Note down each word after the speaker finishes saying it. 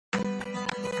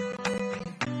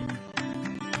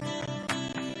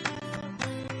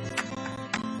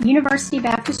University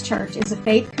Baptist Church is a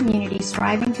faith community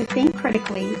striving to think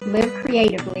critically, live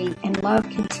creatively, and love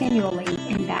continually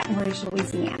in Baton Rouge,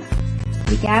 Louisiana.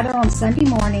 We gather on Sunday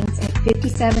mornings at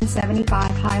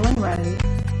 5775 Highland Road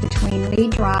between Lee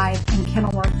Drive and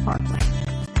Kenilworth Parkway.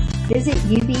 Visit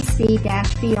ubc-br.org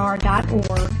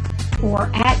or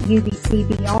at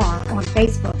UBCBR on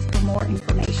Facebook for more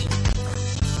information.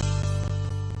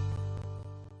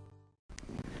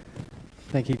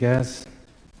 Thank you, guys.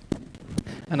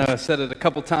 I know I said it a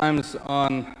couple times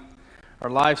on our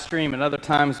live stream and other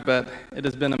times, but it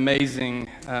has been amazing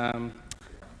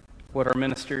what our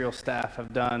ministerial staff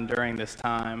have done during this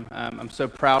time. I'm so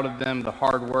proud of them, the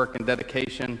hard work and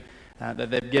dedication that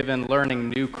they've given learning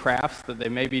new crafts that they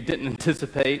maybe didn't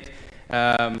anticipate.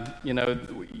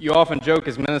 You often joke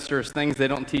as ministers things they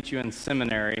don't teach you in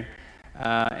seminary,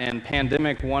 and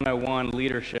Pandemic 101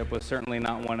 leadership was certainly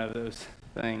not one of those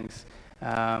things.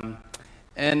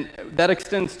 And that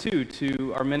extends, too,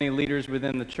 to our many leaders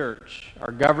within the church.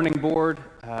 Our governing board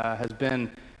has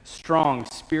been strong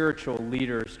spiritual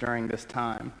leaders during this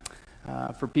time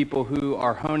for people who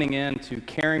are honing in to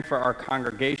caring for our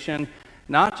congregation,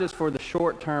 not just for the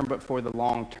short term, but for the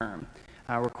long term.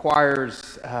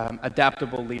 Requires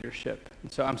adaptable leadership.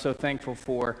 And so I'm so thankful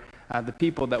for the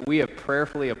people that we have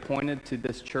prayerfully appointed to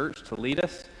this church to lead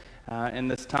us in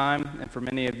this time, and for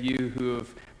many of you who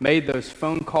have made those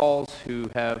phone calls, who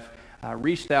have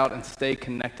reached out and stayed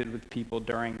connected with people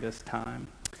during this time.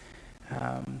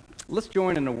 Let's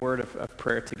join in a word of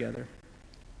prayer together.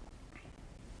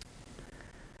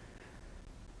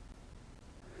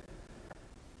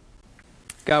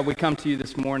 God, we come to you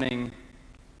this morning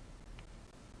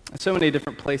in so many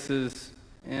different places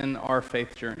in our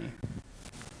faith journey.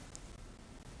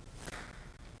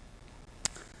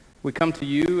 We come to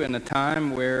you in a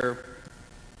time where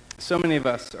so many of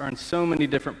us are in so many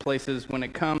different places when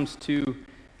it comes to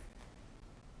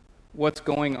what's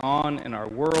going on in our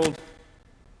world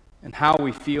and how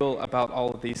we feel about all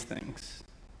of these things.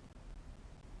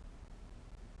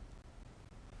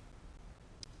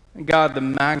 And God, the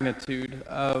magnitude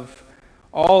of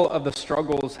all of the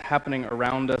struggles happening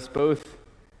around us, both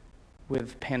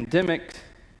with pandemic,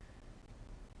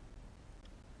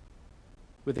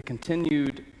 with the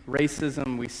continued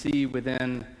racism we see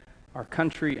within our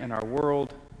country and our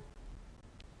world,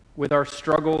 with our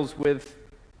struggles with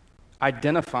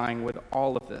identifying with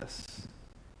all of this.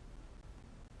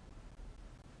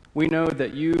 We know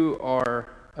that you are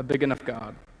a big enough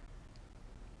God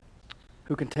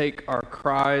who can take our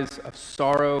cries of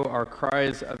sorrow, our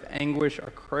cries of anguish,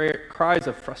 our cries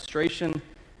of frustration,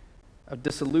 of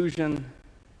disillusion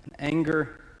and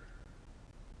anger.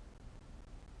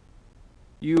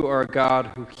 You are a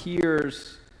God who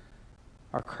hears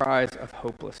our cries of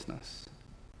hopelessness.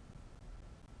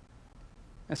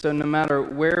 And so no matter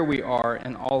where we are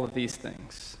in all of these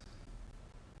things,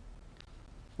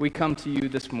 we come to you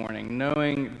this morning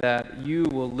knowing that you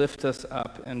will lift us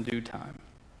up in due time.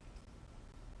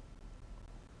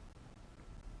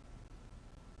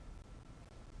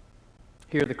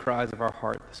 Hear the cries of our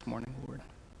heart this morning, Lord.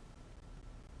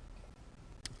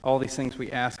 All these things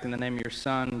we ask in the name of your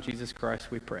Son, Jesus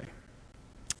Christ, we pray.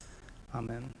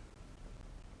 Amen.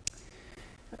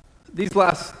 These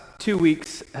last 2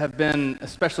 weeks have been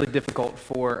especially difficult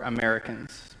for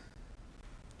Americans.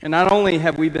 And not only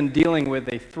have we been dealing with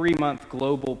a 3-month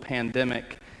global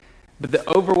pandemic, but the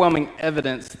overwhelming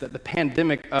evidence that the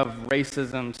pandemic of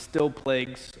racism still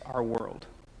plagues our world.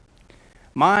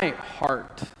 My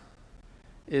heart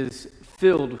is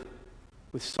filled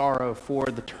with sorrow for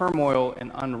the turmoil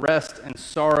and unrest and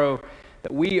sorrow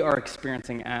that we are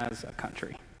experiencing as a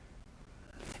country.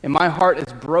 And my heart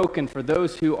is broken for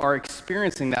those who are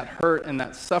experiencing that hurt and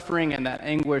that suffering and that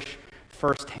anguish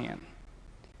firsthand.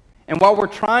 And while we're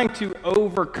trying to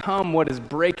overcome what is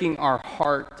breaking our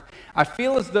heart, I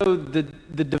feel as though the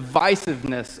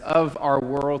divisiveness of our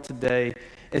world today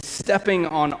is stepping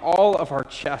on all of our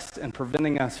chests and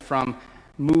preventing us from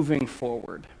moving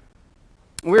forward.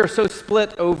 We are so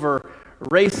split over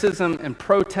racism and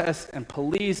protests and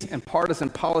police and partisan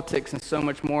politics and so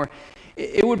much more.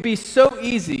 It would be so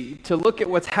easy to look at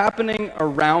what's happening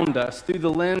around us through the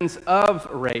lens of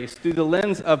race, through the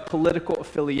lens of political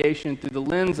affiliation, through the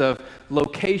lens of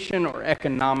location or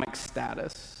economic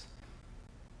status.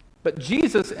 But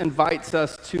Jesus invites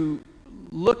us to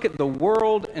look at the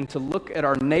world and to look at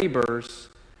our neighbors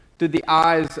through the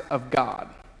eyes of God.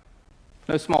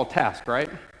 No small task, right?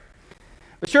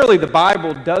 But surely the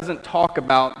Bible doesn't talk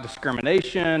about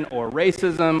discrimination or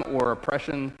racism or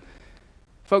oppression.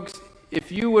 Folks,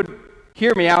 if you would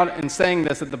hear me out in saying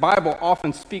this, that the Bible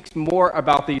often speaks more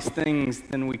about these things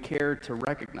than we care to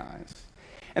recognize.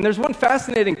 And there's one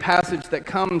fascinating passage that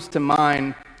comes to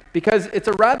mind because it's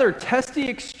a rather testy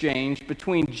exchange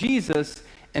between Jesus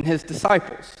and his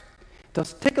disciples.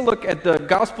 Let's take a look at the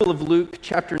Gospel of Luke,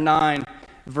 chapter 9,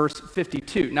 verse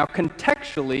 52. Now,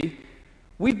 contextually,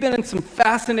 we've been in some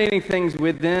fascinating things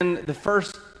within the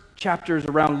first chapters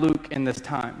around Luke in this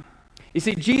time. You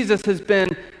see, Jesus has been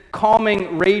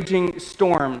calming raging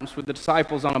storms with the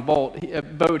disciples on a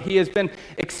boat. He has been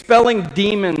expelling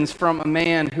demons from a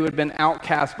man who had been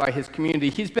outcast by his community.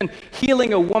 He's been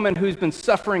healing a woman who's been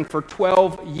suffering for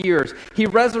 12 years. He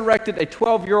resurrected a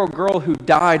 12-year-old girl who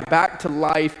died back to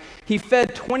life. He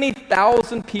fed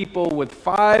 20,000 people with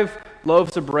 5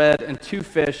 loaves of bread and 2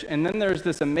 fish. And then there's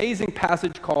this amazing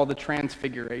passage called the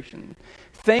Transfiguration.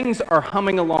 Things are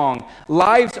humming along.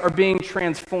 Lives are being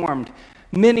transformed.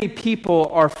 Many people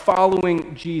are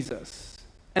following Jesus.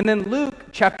 And then Luke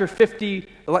chapter 6,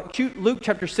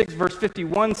 verse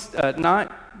 51,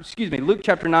 Luke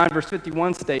chapter 9, verse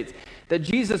 51 states that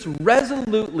Jesus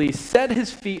resolutely set his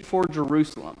feet for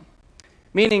Jerusalem,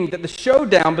 meaning that the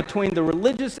showdown between the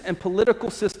religious and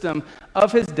political system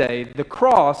of his day, the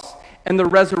cross and the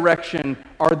resurrection,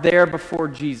 are there before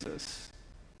Jesus.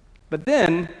 But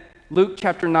then Luke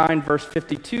chapter 9, verse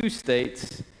 52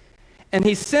 states, "And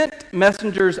he sent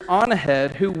messengers on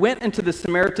ahead who went into the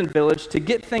Samaritan village to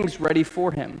get things ready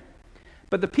for him.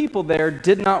 But the people there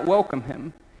did not welcome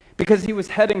him because he was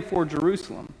heading for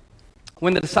Jerusalem.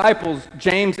 When the disciples,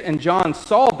 James and John,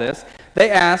 saw this, they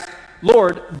asked,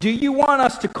 'Lord, do you want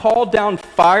us to call down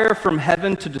fire from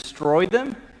heaven to destroy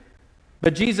them?'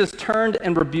 But Jesus turned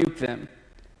and rebuked them.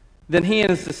 Then he and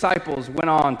his disciples went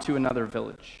on to another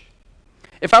village."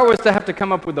 If I was to have to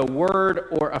come up with a word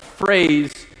or a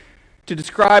phrase to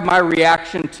describe my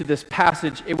reaction to this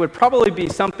passage, it would probably be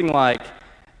something like,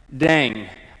 "Dang,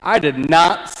 I did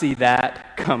not see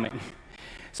that coming."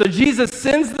 So Jesus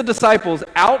sends the disciples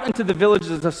out into the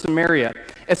villages of Samaria.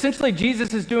 Essentially,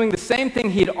 Jesus is doing the same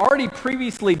thing he had already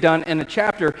previously done in a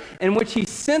chapter in which he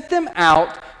sent them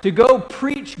out to go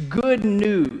preach good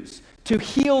news, to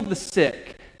heal the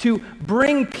sick, to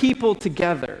bring people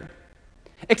together.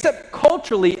 Except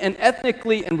culturally and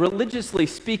ethnically and religiously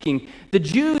speaking, the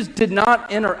Jews did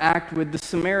not interact with the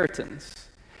Samaritans.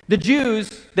 The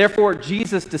Jews, therefore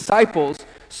Jesus' disciples,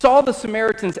 saw the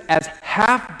Samaritans as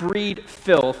half-breed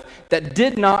filth that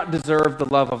did not deserve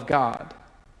the love of God.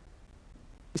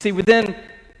 You see, within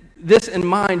this in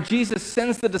mind, Jesus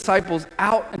sends the disciples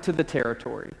out into the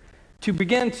territory to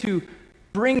begin to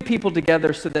bring people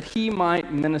together so that he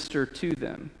might minister to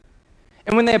them.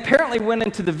 And when they apparently went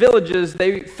into the villages,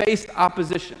 they faced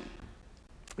opposition.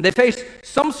 They faced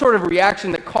some sort of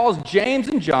reaction that caused James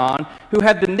and John, who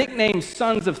had the nickname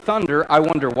Sons of Thunder, I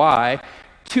wonder why,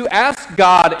 to ask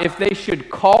God if they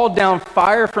should call down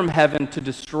fire from heaven to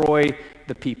destroy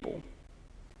the people.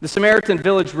 The Samaritan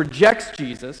village rejects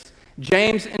Jesus,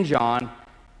 James and John,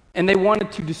 and they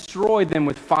wanted to destroy them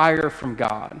with fire from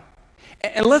God.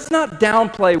 And let's not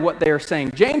downplay what they are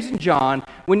saying. James and John,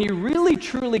 when you really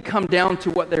truly come down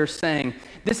to what they're saying,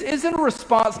 this isn't a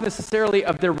response necessarily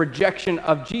of their rejection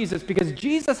of Jesus, because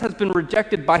Jesus has been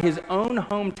rejected by his own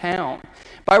hometown,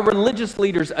 by religious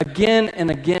leaders again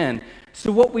and again.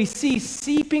 So what we see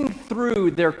seeping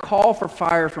through their call for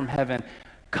fire from heaven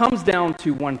comes down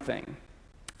to one thing.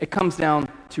 It comes down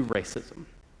to racism.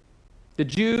 The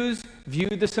Jews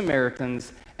viewed the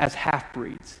Samaritans as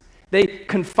half-breeds. They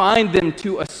confined them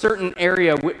to a certain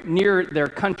area near their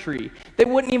country. They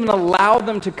wouldn't even allow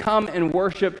them to come and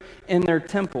worship in their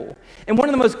temple. And one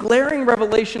of the most glaring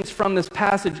revelations from this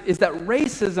passage is that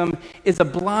racism is a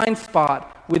blind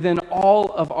spot within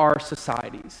all of our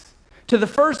societies. To the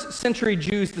first century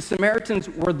Jews, the Samaritans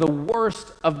were the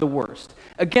worst of the worst.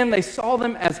 Again, they saw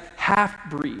them as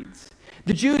half-breeds.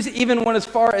 The Jews even went as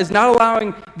far as not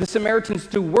allowing the Samaritans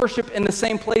to worship in the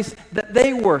same place that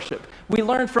they worship. We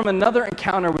learned from another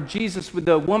encounter with Jesus with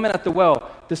the woman at the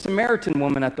well, the Samaritan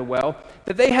woman at the well,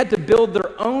 that they had to build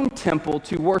their own temple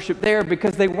to worship there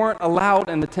because they weren't allowed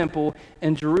in the temple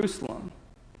in Jerusalem.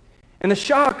 And the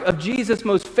shock of Jesus'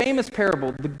 most famous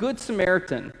parable, the Good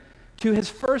Samaritan, to his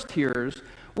first hearers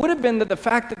would have been that the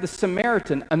fact that the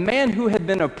Samaritan, a man who had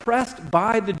been oppressed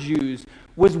by the Jews,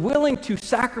 was willing to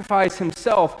sacrifice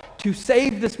himself to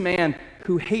save this man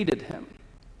who hated him.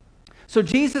 So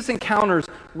Jesus encounters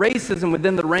racism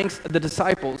within the ranks of the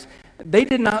disciples. They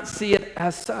did not see it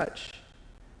as such.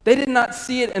 They did not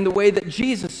see it in the way that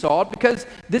Jesus saw it, because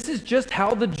this is just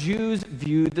how the Jews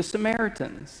viewed the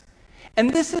Samaritans.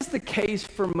 And this is the case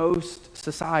for most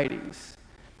societies.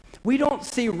 We don't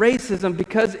see racism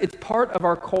because it's part of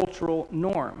our cultural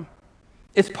norm.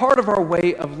 It's part of our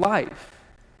way of life.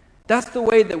 That's the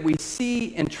way that we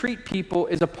see and treat people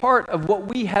is a part of what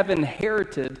we have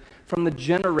inherited from the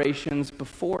generations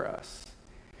before us.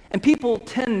 And people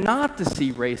tend not to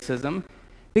see racism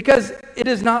because it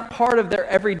is not part of their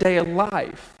everyday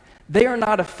life. They are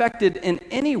not affected in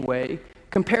any way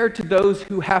compared to those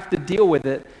who have to deal with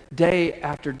it day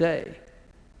after day.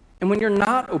 And when you're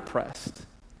not oppressed,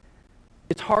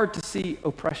 it's hard to see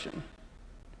oppression.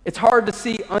 It's hard to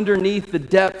see underneath the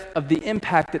depth of the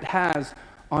impact it has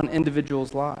on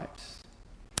individuals' lives.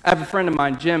 I have a friend of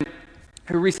mine, Jim,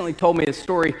 who recently told me a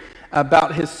story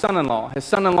about his son-in-law. His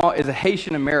son-in-law is a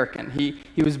Haitian American.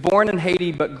 He was born in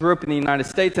Haiti but grew up in the United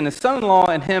States, and his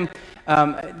son-in-law and him,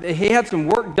 he had some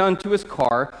work done to his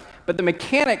car, but the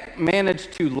mechanic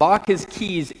managed to lock his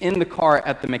keys in the car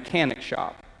at the mechanic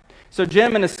shop. So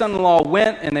Jim and his son-in-law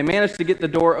went, and they managed to get the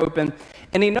door open,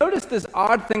 and he noticed this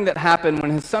odd thing that happened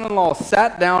when his son-in-law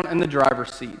sat down in the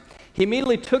driver's seat. He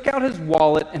immediately took out his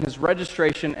wallet and his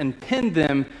registration and pinned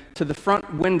them to the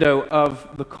front window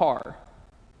of the car.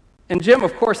 And Jim,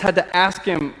 of course, had to ask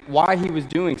him why he was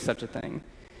doing such a thing.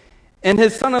 And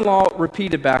his son-in-law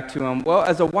repeated back to him, well,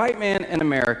 as a white man in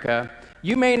America,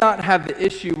 you may not have the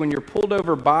issue when you're pulled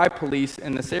over by police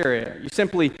in this area. You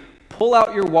simply pull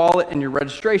out your wallet and your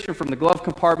registration from the glove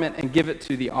compartment and give it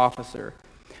to the officer.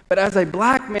 But as a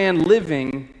black man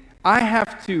living, I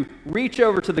have to reach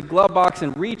over to the glove box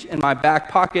and reach in my back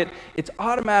pocket. It's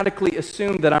automatically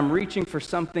assumed that I'm reaching for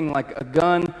something like a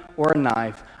gun or a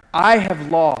knife. I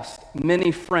have lost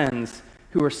many friends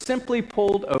who are simply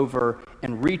pulled over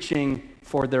and reaching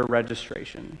for their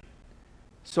registration.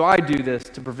 So I do this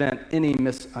to prevent any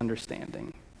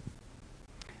misunderstanding.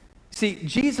 See,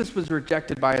 Jesus was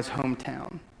rejected by his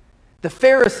hometown. The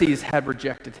Pharisees had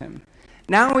rejected him.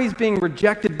 Now he's being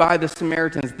rejected by the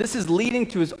Samaritans. This is leading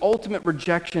to his ultimate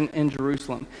rejection in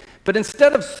Jerusalem. But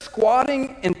instead of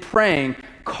squatting and praying,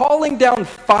 calling down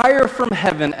fire from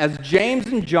heaven as James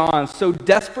and John so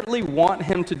desperately want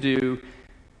him to do,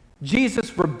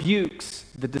 Jesus rebukes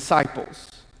the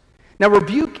disciples. Now,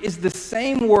 rebuke is the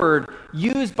same word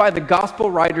used by the gospel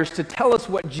writers to tell us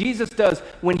what Jesus does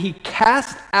when he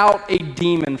casts out a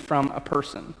demon from a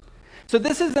person. So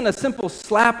this isn't a simple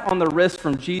slap on the wrist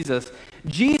from Jesus.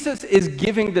 Jesus is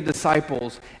giving the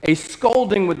disciples a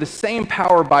scolding with the same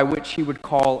power by which he would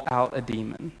call out a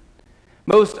demon.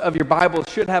 Most of your Bibles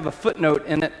should have a footnote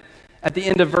in it at the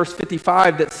end of verse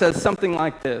 55 that says something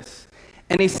like this.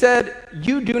 And he said,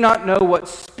 "You do not know what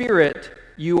spirit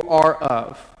you are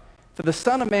of. For the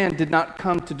Son of Man did not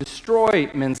come to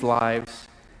destroy men's lives,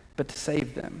 but to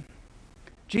save them."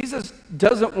 Jesus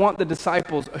doesn't want the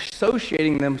disciples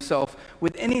associating themselves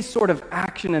with any sort of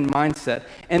action and mindset.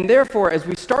 And therefore, as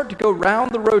we start to go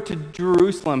round the road to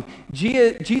Jerusalem,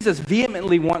 Jesus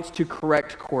vehemently wants to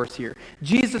correct course here.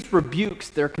 Jesus rebukes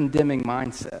their condemning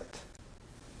mindset.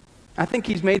 I think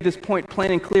he's made this point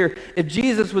plain and clear. If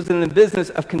Jesus was in the business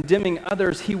of condemning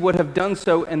others, he would have done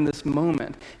so in this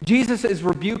moment. Jesus is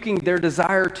rebuking their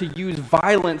desire to use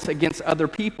violence against other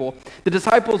people. The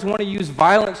disciples want to use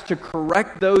violence to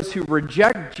correct those who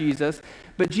reject Jesus,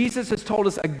 but Jesus has told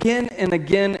us again and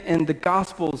again in the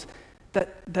Gospels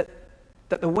that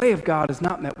the way of God is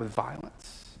not met with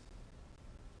violence.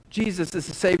 Jesus is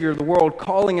the Savior of the world,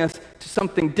 calling us to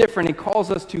something different. He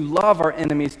calls us to love our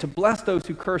enemies, to bless those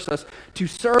who curse us, to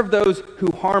serve those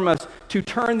who harm us, to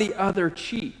turn the other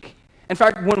cheek. In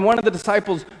fact, when one of the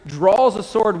disciples draws a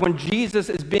sword when Jesus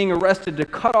is being arrested to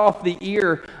cut off the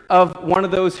ear of one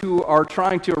of those who are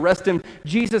trying to arrest him,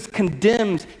 Jesus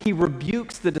condemns, he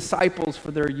rebukes the disciples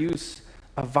for their use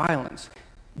of violence.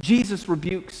 Jesus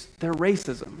rebukes their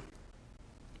racism.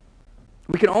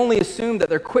 We can only assume that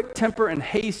their quick temper and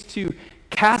haste to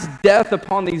cast death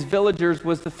upon these villagers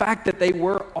was the fact that they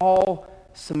were all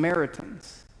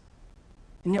Samaritans.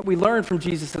 And yet we learn from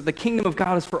Jesus that the kingdom of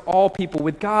God is for all people.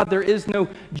 With God, there is no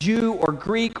Jew or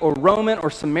Greek or Roman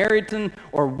or Samaritan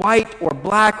or white or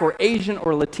black or Asian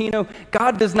or Latino.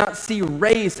 God does not see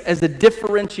race as a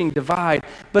differentiating divide,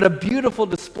 but a beautiful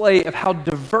display of how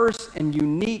diverse and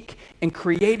unique and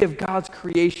creative God's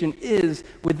creation is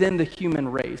within the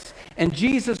human race. And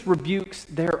Jesus rebukes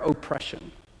their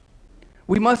oppression.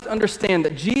 We must understand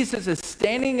that Jesus is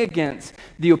standing against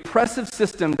the oppressive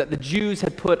system that the Jews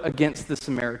had put against the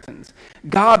Samaritans.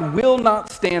 God will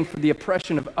not stand for the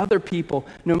oppression of other people,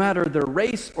 no matter their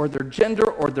race or their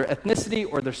gender or their ethnicity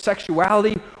or their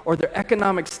sexuality or their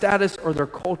economic status or their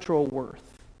cultural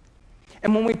worth.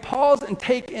 And when we pause and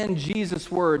take in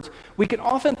Jesus' words, we can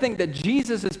often think that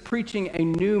Jesus is preaching a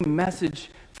new message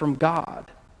from God.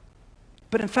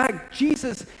 But in fact,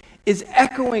 Jesus is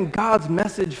echoing God's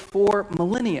message for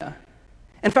millennia.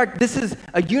 In fact, this is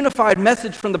a unified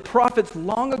message from the prophets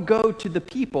long ago to the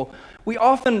people. We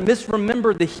often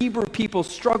misremember the Hebrew people's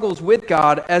struggles with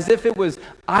God as if it was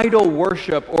idol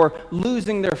worship or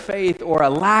losing their faith or a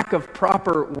lack of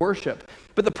proper worship.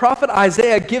 But the prophet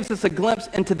Isaiah gives us a glimpse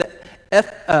into the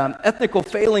ethnical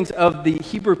failings of the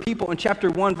Hebrew people in chapter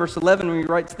 1, verse 11, when he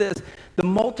writes this, "The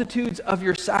multitudes of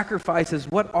your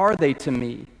sacrifices, what are they to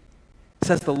me?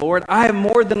 Says the Lord, I have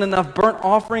more than enough burnt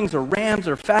offerings or rams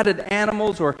or fatted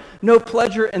animals or no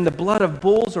pleasure in the blood of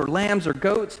bulls or lambs or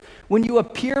goats. When you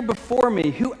appear before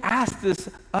me, who asked this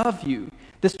of you,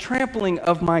 this trampling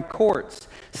of my courts?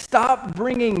 Stop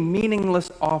bringing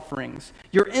meaningless offerings.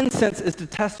 Your incense is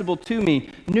detestable to me.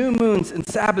 New moons and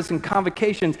Sabbaths and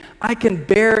convocations, I can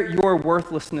bear your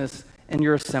worthlessness in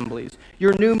your assemblies.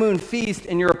 Your new moon feast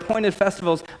and your appointed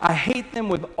festivals, I hate them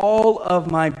with all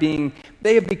of my being.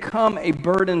 They have become a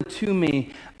burden to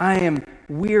me. I am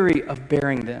weary of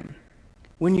bearing them.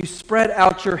 When you spread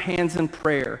out your hands in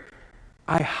prayer,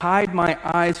 I hide my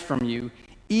eyes from you.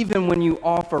 Even when you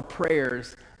offer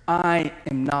prayers, I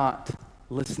am not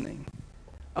listening."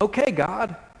 Okay,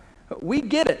 God, we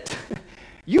get it.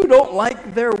 You don't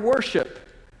like their worship.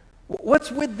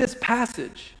 What's with this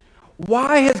passage?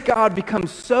 Why has God become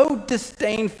so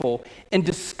disdainful and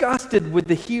disgusted with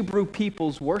the Hebrew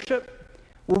people's worship?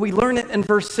 Well, we learn it in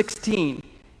verse 16.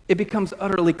 It becomes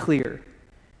utterly clear.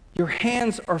 Your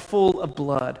hands are full of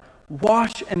blood.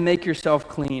 Wash and make yourself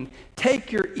clean.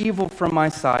 Take your evil from my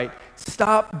sight.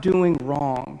 Stop doing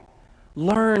wrong.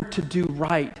 Learn to do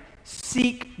right.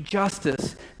 Seek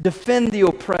justice. Defend the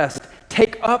oppressed.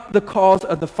 Take up the cause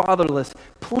of the fatherless.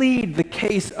 Plead the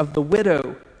case of the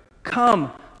widow.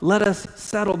 Come, let us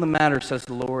settle the matter, says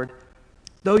the Lord.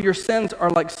 Though your sins are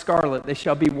like scarlet, they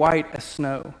shall be white as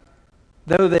snow.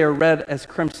 Though they are red as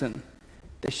crimson,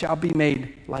 they shall be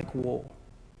made like wool.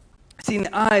 See, in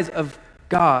the eyes of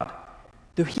God,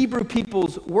 the Hebrew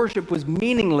people's worship was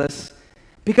meaningless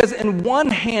because in one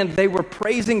hand they were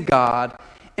praising God,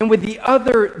 and with the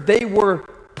other they were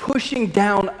pushing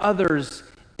down others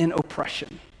in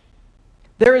oppression.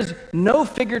 There is no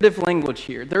figurative language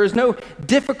here. There is no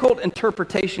difficult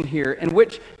interpretation here in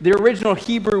which the original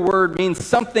Hebrew word means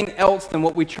something else than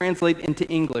what we translate into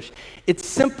English. It's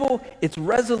simple, it's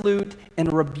resolute, and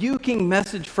a rebuking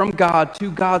message from God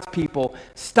to God's people.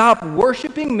 Stop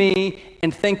worshiping me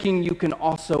and thinking you can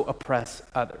also oppress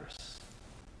others.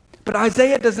 But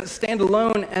Isaiah doesn't stand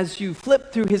alone as you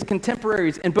flip through his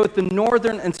contemporaries in both the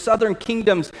northern and southern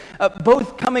kingdoms,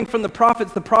 both coming from the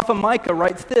prophets. The prophet Micah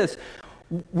writes this,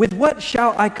 "With what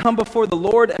shall I come before the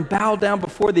Lord and bow down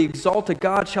before the exalted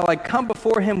God? Shall I come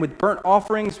before him with burnt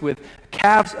offerings, with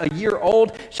calves a year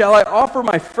old? Shall I offer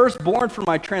my firstborn for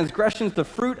my transgressions, the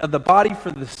fruit of the body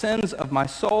for the sins of my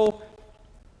soul?"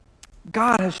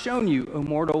 God has shown you, O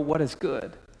mortal, what is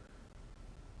good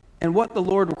and what the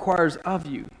Lord requires of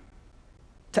you: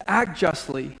 to act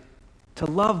justly, to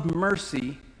love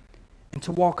mercy, and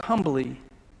to walk humbly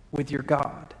with your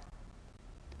God.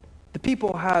 The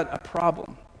people had a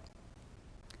problem.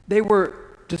 They were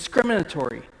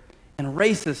discriminatory and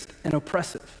racist and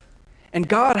oppressive. And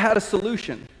God had a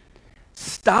solution.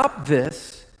 Stop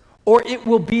this, or it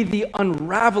will be the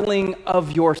unraveling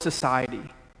of your society.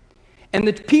 And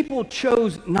the people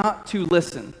chose not to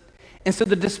listen. And so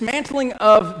the dismantling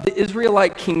of the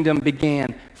Israelite kingdom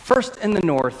began, first in the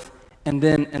north and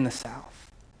then in the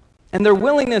south. And their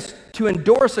willingness to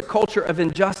endorse a culture of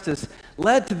injustice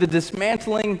led to the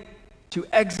dismantling, to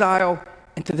exile,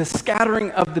 and to the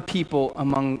scattering of the people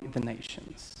among the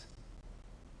nations.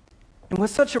 And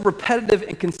with such a repetitive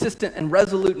and consistent and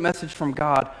resolute message from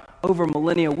God over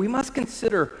millennia, we must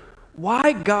consider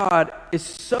why God is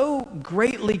so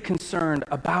greatly concerned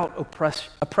about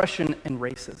oppression and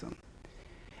racism.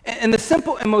 And the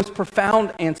simple and most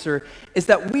profound answer is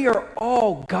that we are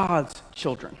all God's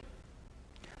children.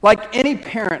 Like any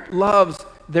parent loves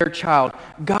their child,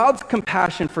 God's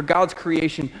compassion for God's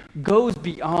creation goes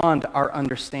beyond our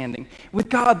understanding. With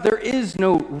God, there is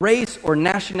no race or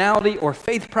nationality or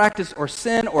faith practice or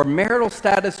sin or marital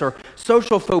status or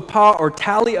social faux pas or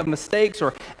tally of mistakes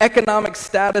or economic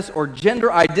status or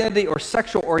gender identity or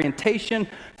sexual orientation,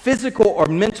 physical or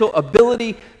mental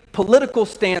ability, political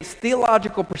stance,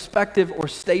 theological perspective, or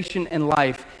station in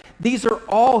life. These are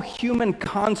all human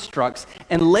constructs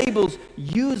and labels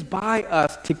used by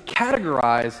us to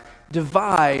categorize,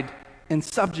 divide, and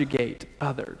subjugate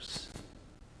others.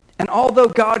 And although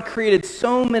God created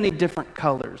so many different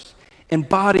colors and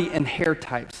body and hair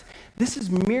types, this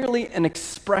is merely an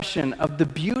expression of the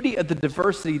beauty of the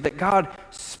diversity that God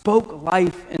spoke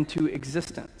life into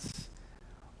existence.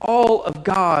 All of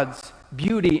God's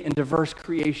beauty and diverse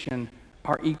creation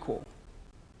are equal.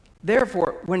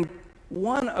 Therefore, when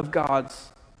one of God's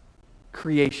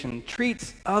creation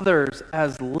treats others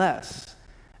as less,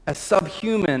 as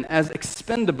subhuman, as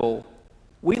expendable,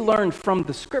 we learn from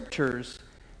the scriptures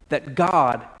that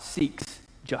God seeks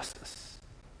justice.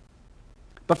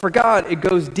 But for God, it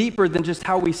goes deeper than just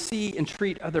how we see and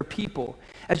treat other people.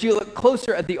 As you look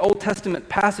closer at the Old Testament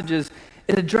passages,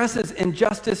 it addresses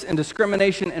injustice and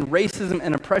discrimination and racism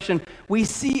and oppression. We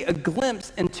see a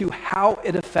glimpse into how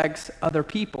it affects other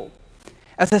people.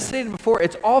 As I stated before,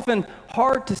 it's often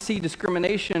hard to see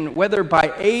discrimination, whether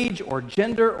by age or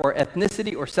gender or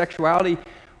ethnicity or sexuality,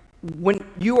 when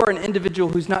you are an individual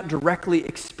who's not directly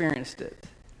experienced it.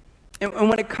 And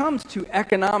when it comes to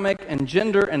economic and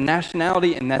gender and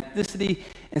nationality and ethnicity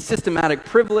and systematic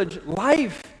privilege,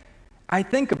 life, I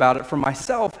think about it for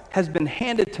myself, has been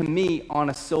handed to me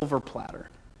on a silver platter.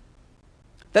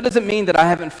 That doesn't mean that I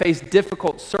haven't faced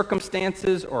difficult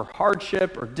circumstances or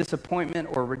hardship or disappointment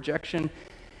or rejection.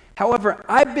 However,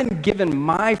 I've been given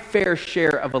my fair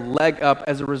share of a leg up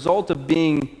as a result of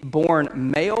being born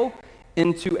male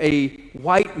into a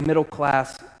white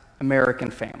middle-class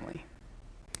American family.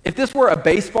 If this were a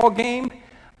baseball game,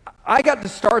 I got to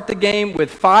start the game with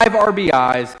 5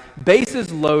 RBIs,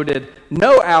 bases loaded,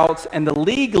 no outs, and the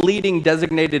league-leading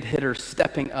designated hitter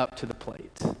stepping up to the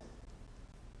plate.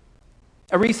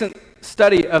 A recent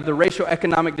study of the racial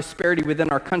economic disparity within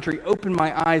our country opened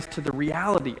my eyes to the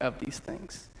reality of these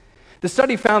things. The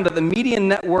study found that the median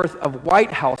net worth of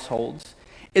white households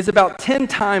is about 10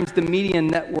 times the median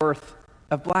net worth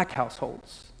of black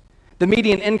households. The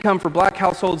median income for black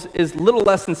households is little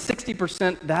less than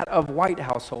 60% that of white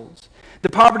households. The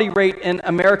poverty rate in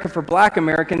America for black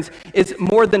Americans is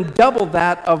more than double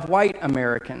that of white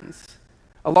Americans.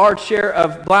 A large share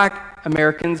of black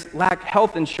Americans lack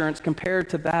health insurance compared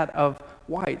to that of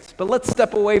whites. But let's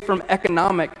step away from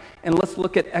economic and let's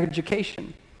look at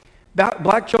education.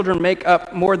 Black children make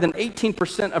up more than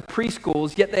 18% of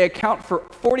preschools, yet they account for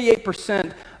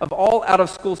 48% of all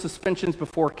out-of-school suspensions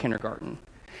before kindergarten.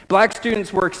 Black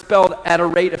students were expelled at a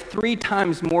rate of 3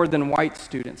 times more than white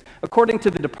students. According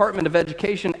to the Department of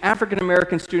Education, African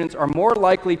American students are more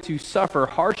likely to suffer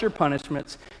harsher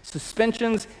punishments,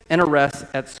 suspensions, and arrests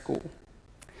at school.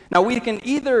 Now, we can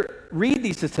either read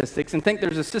these statistics and think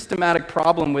there's a systematic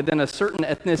problem within a certain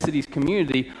ethnicity's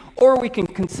community, or we can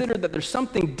consider that there's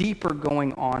something deeper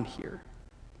going on here.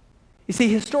 You see,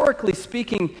 historically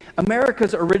speaking,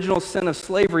 America's original sin of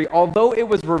slavery, although it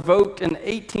was revoked in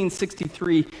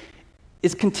 1863,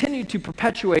 is continued to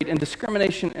perpetuate in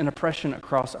discrimination and oppression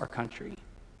across our country.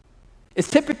 It's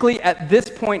typically at this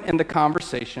point in the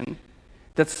conversation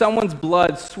that someone's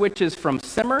blood switches from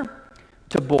simmer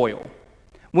to boil.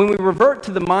 When we revert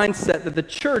to the mindset that the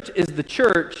church is the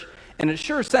church, and it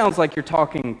sure sounds like you're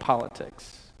talking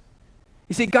politics.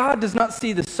 You see, God does not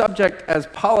see the subject as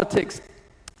politics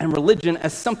and religion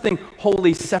as something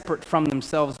wholly separate from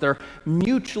themselves. They're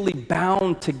mutually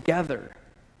bound together.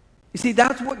 You see,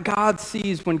 that's what God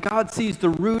sees when God sees the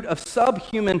root of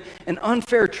subhuman and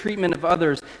unfair treatment of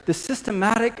others, the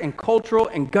systematic and cultural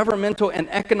and governmental and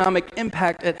economic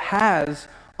impact it has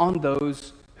on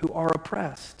those who are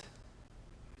oppressed.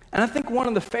 And I think one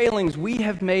of the failings we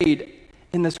have made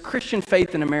in this Christian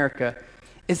faith in America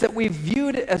is that we've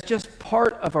viewed it as just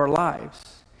part of our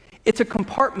lives. It's a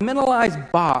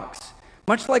compartmentalized box,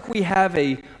 much like we have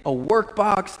a work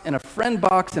box and a friend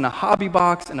box and a hobby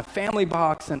box and a family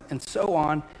box and so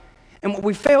on. And what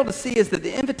we fail to see is that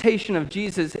the invitation of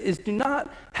Jesus is do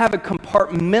not have a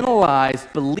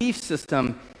compartmentalized belief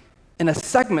system in a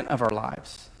segment of our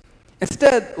lives.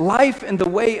 Instead, life in the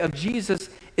way of Jesus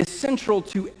is central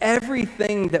to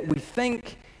everything that we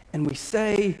think and we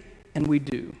say and we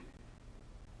do.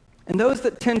 And those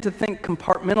that tend to think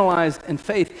compartmentalized in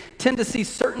faith tend to see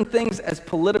certain things as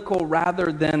political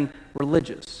rather than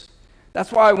religious.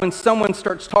 That's why when someone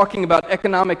starts talking about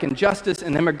economic injustice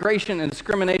and immigration and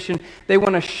discrimination, they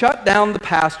want to shut down the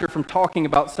pastor from talking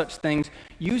about such things.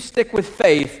 You stick with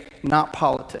faith, not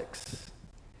politics.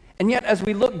 And yet, as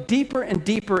we look deeper and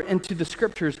deeper into the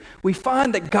scriptures, we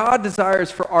find that God desires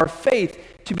for our faith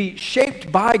to be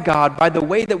shaped by God by the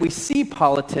way that we see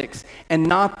politics and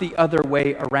not the other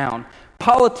way around.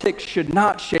 Politics should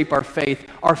not shape our faith.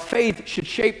 Our faith should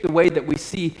shape the way that we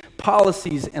see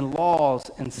policies and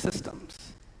laws and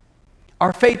systems.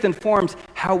 Our faith informs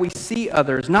how we see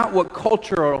others, not what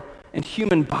cultural and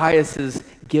human biases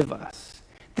give us.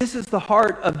 This is the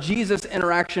heart of Jesus'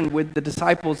 interaction with the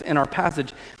disciples in our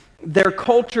passage. Their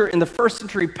culture in the first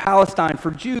century Palestine for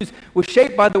Jews was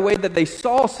shaped by the way that they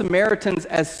saw Samaritans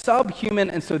as subhuman,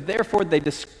 and so therefore they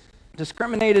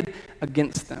discriminated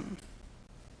against them.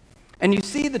 And you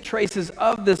see the traces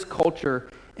of this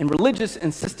culture and religious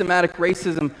and systematic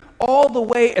racism all the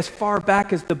way as far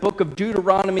back as the book of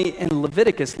Deuteronomy and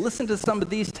Leviticus. Listen to some of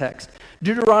these texts.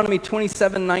 Deuteronomy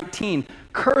 27:19,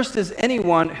 cursed is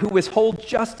anyone who withholds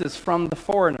justice from the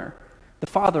foreigner, the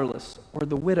fatherless, or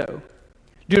the widow.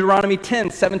 Deuteronomy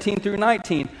 10:17 through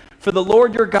 19, for the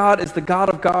Lord your God is the God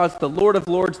of gods, the Lord of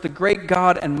lords, the great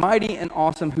God and mighty and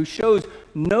awesome, who shows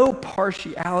no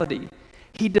partiality.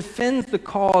 He defends the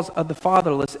cause of the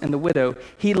fatherless and the widow.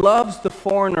 He loves the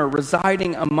foreigner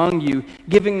residing among you,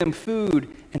 giving them food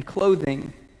and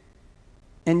clothing.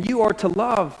 And you are to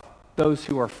love those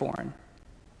who are foreign.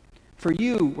 For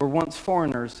you were once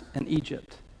foreigners in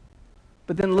Egypt.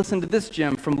 But then listen to this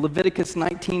gem from Leviticus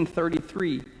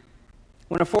 19:33.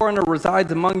 When a foreigner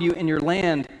resides among you in your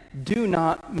land, do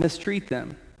not mistreat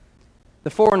them. The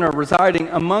foreigner residing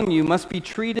among you must be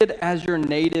treated as your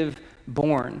native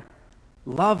born.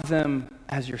 Love them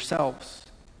as yourselves,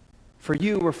 for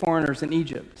you were foreigners in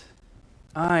Egypt.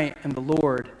 I am the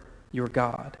Lord your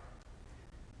God.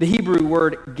 The Hebrew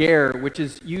word ger, which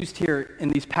is used here in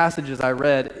these passages I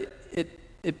read,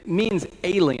 it means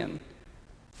alien,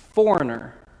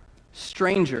 foreigner,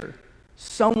 stranger,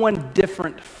 someone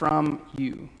different from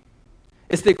you.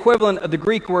 It's the equivalent of the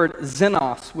Greek word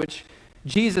xenos, which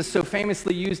Jesus so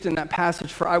famously used in that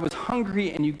passage, for I was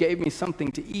hungry and you gave me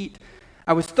something to eat.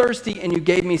 I was thirsty and you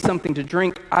gave me something to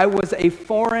drink. I was a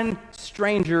foreign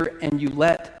stranger and you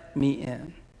let me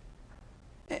in.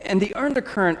 And the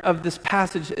undercurrent of this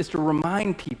passage is to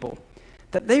remind people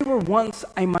that they were once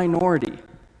a minority.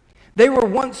 They were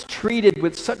once treated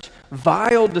with such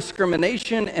vile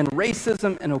discrimination and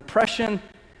racism and oppression.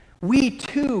 We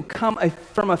too come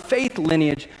from a faith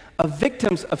lineage of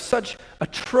victims of such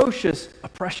atrocious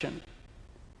oppression.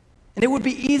 And it would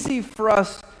be easy for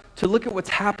us to look at what's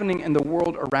happening in the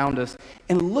world around us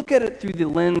and look at it through the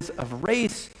lens of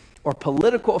race or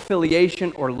political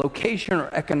affiliation or location or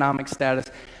economic status.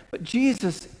 But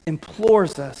Jesus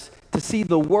implores us to see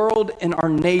the world and our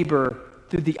neighbor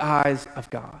through the eyes of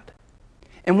God.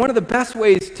 And one of the best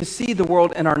ways to see the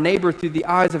world and our neighbor through the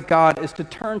eyes of God is to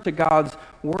turn to God's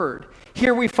word.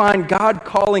 Here we find God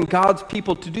calling God's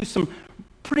people to do some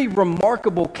pretty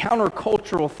remarkable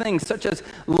countercultural things, such as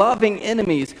loving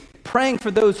enemies, praying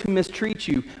for those who mistreat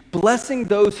you, blessing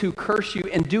those who curse you,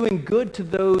 and doing good to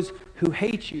those who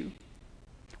hate you.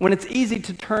 When it's easy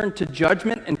to turn to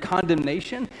judgment and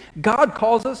condemnation, God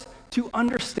calls us to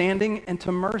understanding and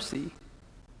to mercy.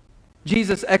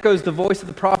 Jesus echoes the voice of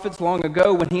the prophets long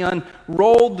ago when he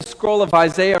unrolled the scroll of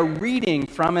Isaiah, reading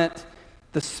from it,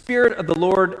 "The Spirit of the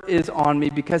Lord is on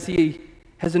me because he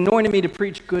has anointed me to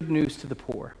preach good news to the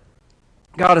poor.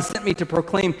 God has sent me to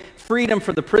proclaim freedom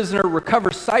for the prisoner, recover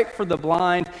sight for the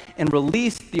blind, and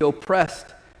release the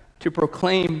oppressed, to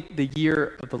proclaim the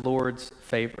year of the Lord's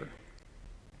favor."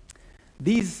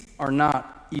 These are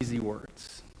not easy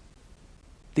words.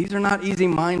 These are not easy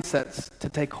mindsets to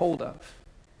take hold of.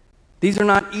 These are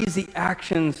not easy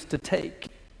actions to take.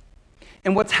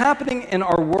 And what's happening in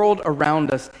our world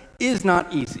around us is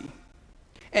not easy.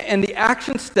 And the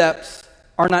action steps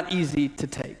are not easy to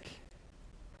take.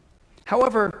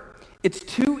 However, it's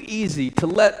too easy to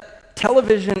let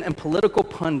television and political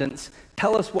pundits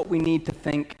tell us what we need to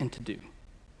think and to do.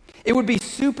 It would be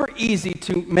super easy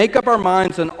to make up our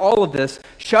minds on all of this,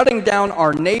 shutting down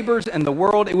our neighbors and the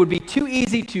world. It would be too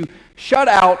easy to shut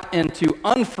out and to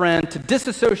unfriend, to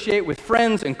disassociate with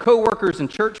friends and coworkers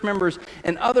and church members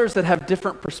and others that have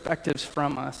different perspectives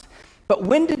from us. But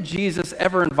when did Jesus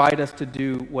ever invite us to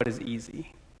do what is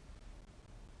easy?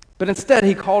 But instead,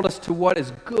 he called us to what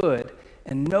is good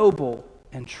and noble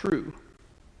and true.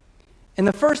 And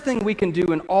the first thing we can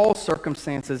do in all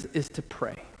circumstances is to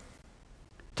pray.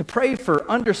 To pray for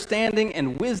understanding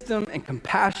and wisdom and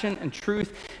compassion and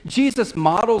truth. Jesus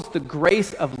models the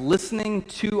grace of listening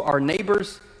to our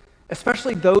neighbors,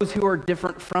 especially those who are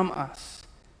different from us.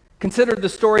 Consider the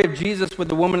story of Jesus with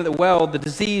the woman at the well, the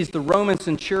diseased, the Roman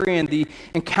centurion, the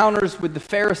encounters with the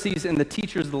Pharisees and the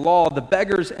teachers of the law, the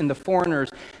beggars and the foreigners.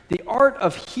 The art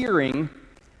of hearing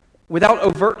without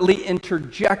overtly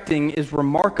interjecting is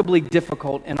remarkably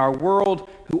difficult in our world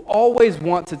who always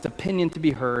wants its opinion to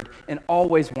be heard and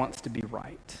always wants to be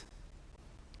right.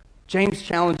 James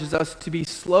challenges us to be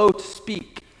slow to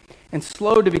speak and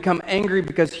slow to become angry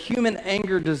because human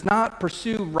anger does not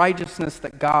pursue righteousness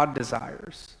that God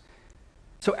desires.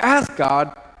 So ask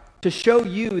God to show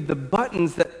you the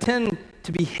buttons that tend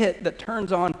to be hit that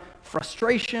turns on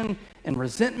frustration and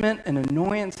resentment and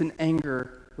annoyance and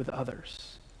anger with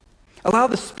others. Allow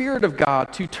the Spirit of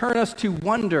God to turn us to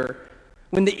wonder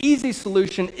when the easy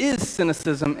solution is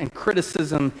cynicism and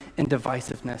criticism and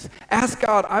divisiveness. Ask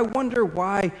God, I wonder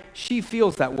why she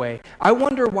feels that way. I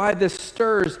wonder why this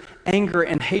stirs anger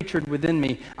and hatred within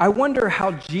me. I wonder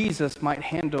how Jesus might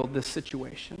handle this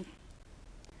situation.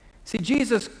 See,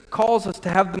 Jesus calls us to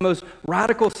have the most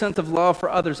radical sense of love for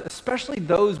others, especially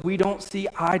those we don't see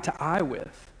eye to eye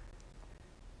with.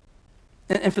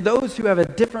 And for those who have a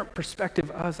different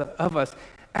perspective of us,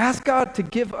 ask God to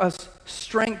give us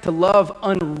strength to love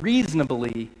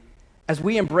unreasonably as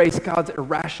we embrace God's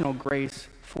irrational grace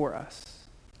for us.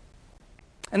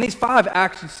 And these 5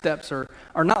 action steps are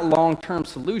not long-term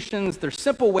solutions. They're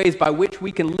simple ways by which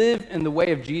we can live in the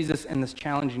way of Jesus in this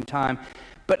challenging time.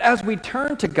 But as we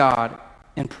turn to God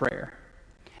in prayer,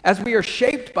 as we are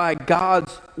shaped by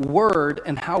God's word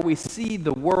and how we see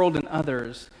the world and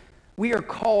others, we are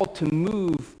called to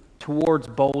move towards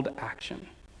bold action.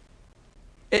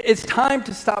 It's time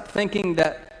to stop thinking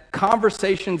that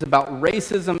conversations about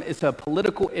racism is a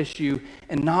political issue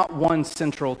and not one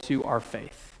central to our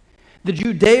faith. The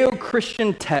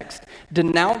Judeo-Christian text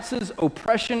denounces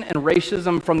oppression and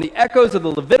racism from the echoes of the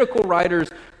Levitical writers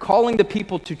calling the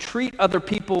people to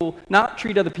not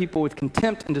treat other people with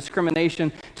contempt and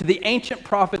discrimination, to the ancient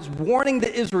prophets warning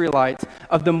the Israelites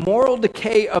of the moral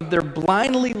decay of their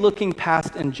blindly looking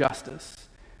past injustice.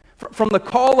 From the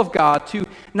call of God to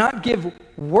not give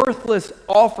worthless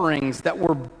offerings that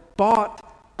were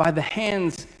bought by the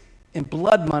hands and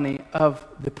blood money of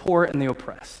the poor and the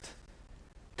oppressed,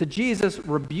 to Jesus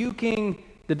rebuking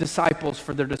the disciples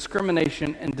for their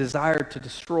discrimination and desire to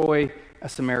destroy a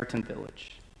Samaritan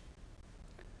village.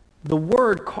 The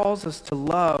Word calls us to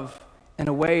love in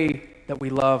a way that we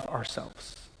love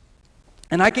ourselves.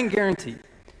 And I can guarantee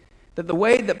that the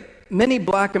way that many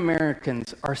Black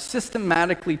Americans are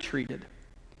systematically treated,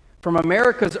 from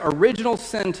America's original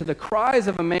sin to the cries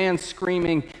of a man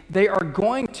screaming, "They are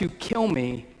going to kill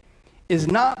me," is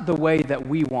not the way that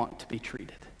we want to be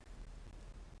treated.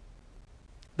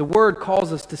 The Word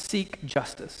calls us to seek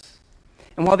justice.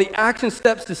 And while the action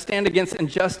steps to stand against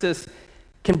injustice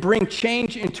can bring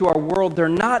change into our world, they're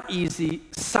not easy.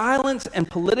 Silence and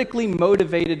politically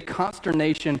motivated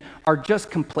consternation are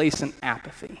just complacent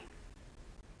apathy.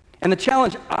 And the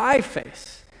challenge I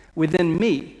face within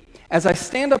me as I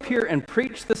stand up here and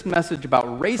preach this message about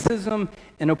racism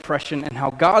and oppression and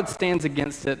how God stands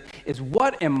against it is,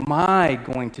 what am I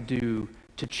going to do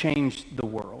to change the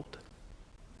world?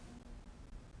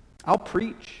 I'll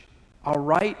preach, I'll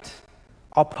write,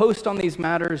 I'll post on these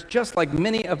matters, just like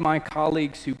many of my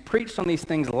colleagues who preached on these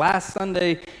things last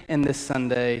Sunday and this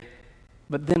Sunday.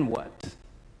 But then what?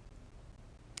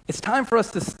 It's time for us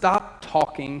to stop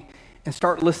talking and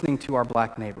start listening to our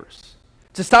Black neighbors.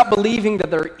 To stop believing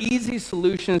that there are easy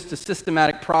solutions to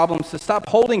systematic problems. To stop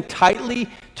holding tightly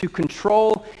to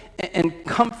control and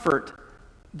comfort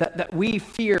that we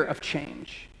fear of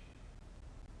change.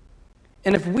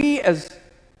 And if we as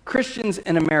Christians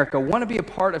in America want to be a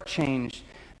part of change,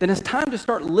 then it's time to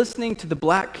start listening to the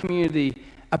Black community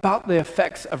about the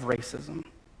effects of racism,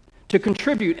 to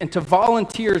contribute and to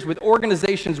volunteers with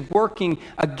organizations working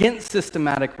against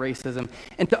systematic racism,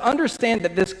 and to understand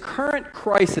that this current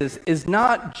crisis is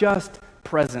not just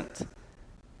present,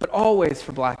 but always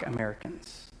for Black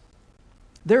Americans.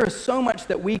 There is so much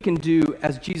that we can do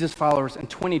as Jesus followers in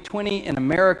 2020 in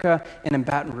America and in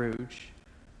Baton Rouge.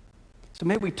 So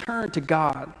may we turn to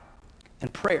God in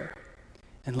prayer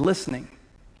and listening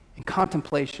and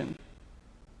contemplation,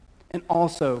 and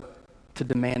also to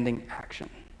demanding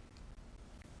action.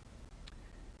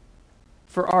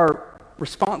 For our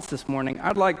response this morning,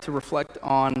 I'd like to reflect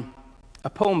on a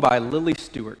poem by Lily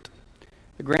Stewart,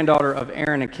 the granddaughter of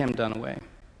Aaron and Kim Dunaway.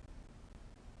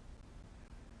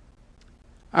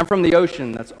 I'm from the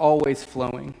ocean that's always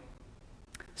flowing,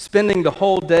 spending the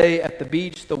whole day at the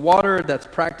beach, the water that's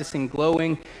practicing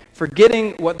glowing,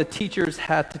 forgetting what the teachers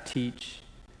had to teach.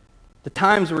 The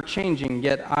times were changing,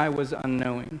 yet I was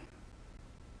unknowing.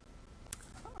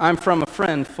 I'm from a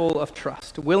friend full of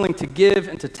trust, willing to give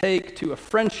and to take to a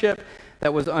friendship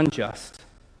that was unjust,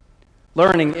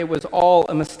 learning it was all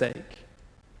a mistake.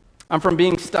 I'm from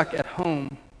being stuck at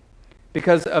home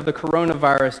because of the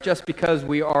coronavirus, just because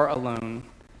we are alone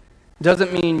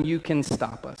doesn't mean you can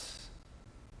stop us.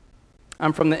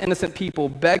 I'm from the innocent people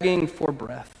begging for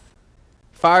breath,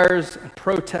 fires and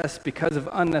protests because of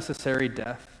unnecessary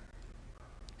death,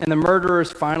 and the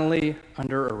murderers finally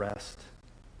under arrest.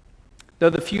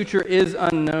 Though the future is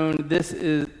unknown,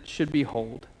 should be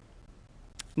hold.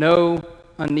 No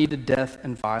unneeded death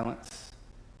and violence.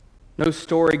 No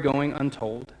story going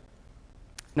untold.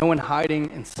 No one hiding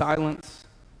in silence.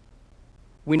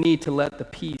 We need to let the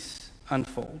peace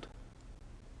unfold.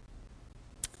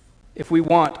 If we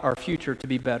want our future to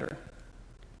be better,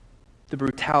 the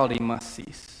brutality must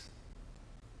cease.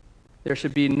 There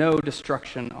should be no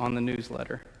destruction on the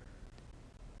newsletter.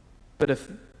 But if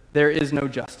there is no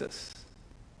justice,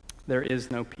 there is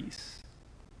no peace.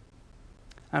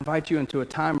 I invite you into a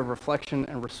time of reflection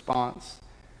and response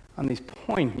on these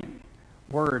poignant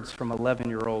words from an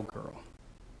 11-year-old girl.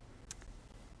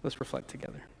 Let's reflect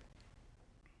together.